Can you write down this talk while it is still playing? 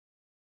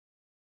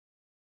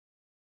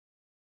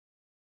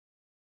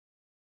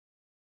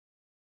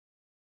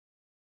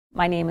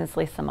My name is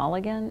Lisa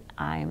Mulligan.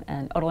 I'm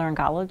an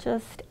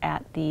otolaryngologist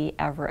at the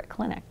Everett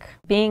Clinic.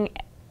 Being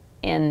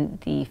in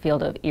the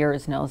field of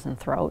ears, nose, and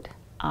throat,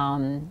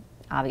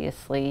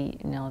 obviously,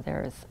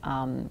 there's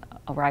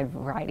a wide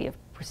variety of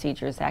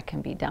procedures that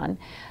can be done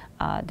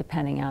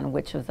depending on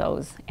which of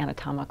those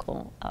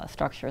anatomical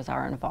structures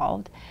are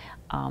involved.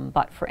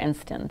 But for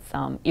instance,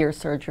 ear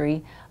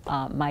surgery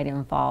might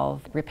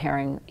involve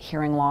repairing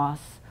hearing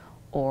loss,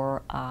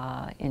 or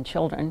in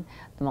children,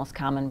 the most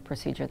common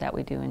procedure that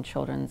we do in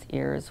children's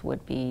ears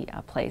would be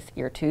place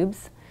ear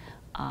tubes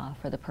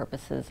for the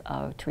purposes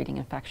of treating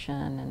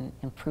infection and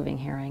improving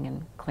hearing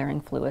and clearing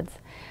fluids.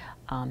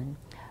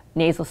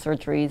 Nasal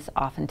surgeries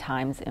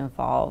oftentimes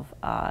involve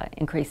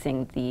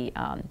increasing the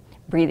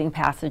breathing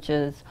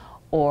passages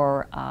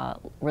or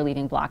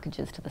relieving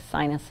blockages to the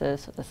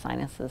sinuses so the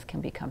sinuses can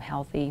become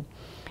healthy.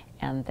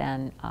 And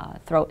then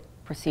throat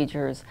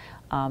procedures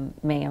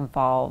may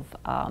involve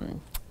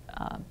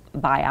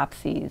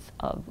biopsies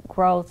of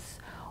growths,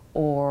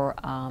 or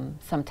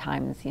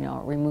sometimes,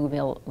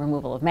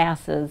 removal of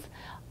masses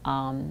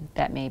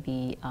that may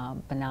be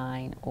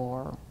benign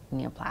or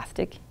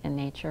neoplastic in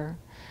nature.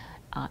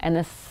 And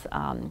this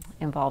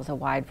involves a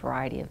wide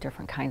variety of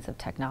different kinds of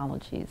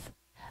technologies.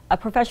 A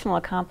professional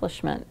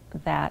accomplishment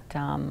that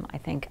I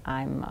think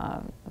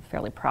I'm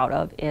fairly proud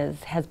of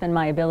has been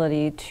my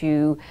ability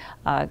to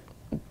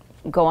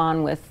go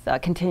on with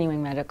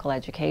continuing medical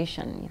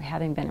education.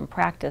 Having been in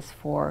practice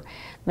for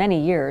many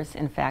years,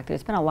 in fact,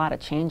 there's been a lot of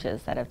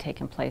changes that have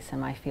taken place in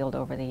my field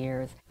over the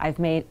years. I've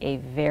made a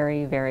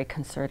very, very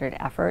concerted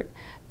effort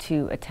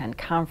to attend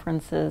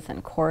conferences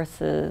and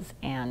courses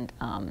and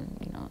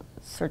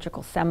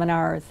surgical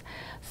seminars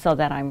so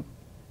that I'm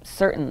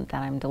certain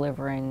that I'm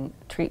delivering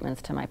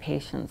treatments to my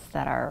patients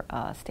that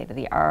are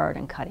state-of-the-art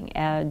and cutting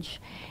edge.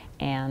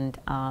 And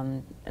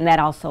that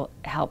also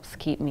helps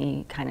keep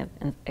me kind of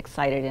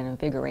excited and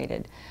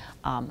invigorated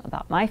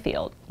about my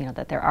field,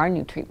 that there are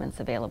new treatments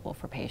available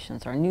for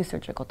patients or new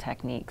surgical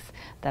techniques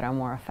that are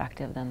more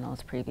effective than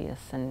those previous.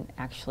 And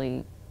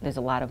actually, there's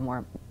a lot of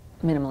more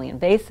minimally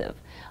invasive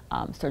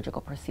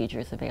surgical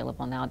procedures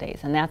available nowadays.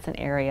 And that's an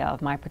area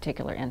of my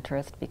particular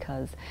interest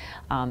because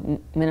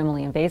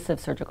minimally invasive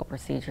surgical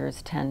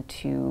procedures tend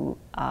to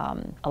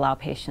allow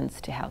patients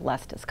to have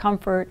less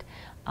discomfort,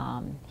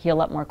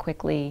 heal up more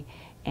quickly,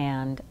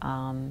 and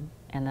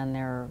then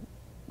they're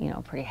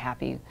pretty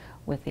happy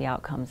with the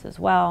outcomes as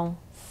well.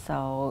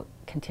 So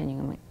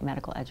continuing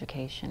medical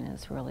education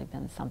has really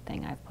been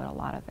something I've put a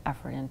lot of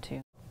effort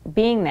into.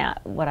 Being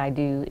that what I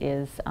do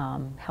is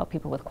help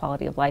people with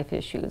quality of life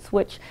issues,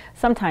 which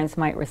sometimes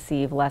might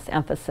receive less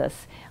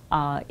emphasis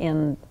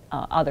in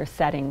other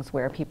settings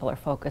where people are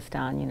focused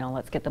on,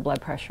 let's get the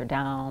blood pressure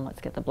down, let's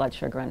get the blood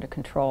sugar under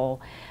control.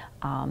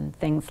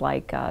 Things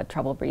like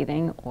trouble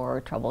breathing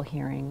or trouble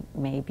hearing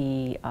may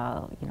be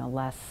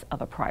less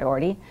of a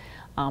priority.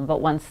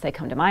 But once they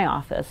come to my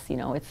office,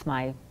 it's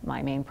my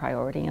main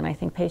priority, and I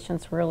think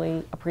patients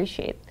really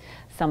appreciate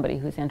somebody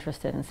who's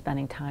interested in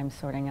spending time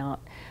sorting out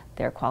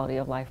their quality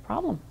of life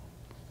problem.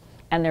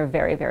 And they're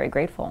very, very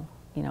grateful,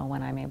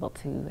 when I'm able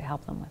to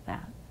help them with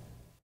that.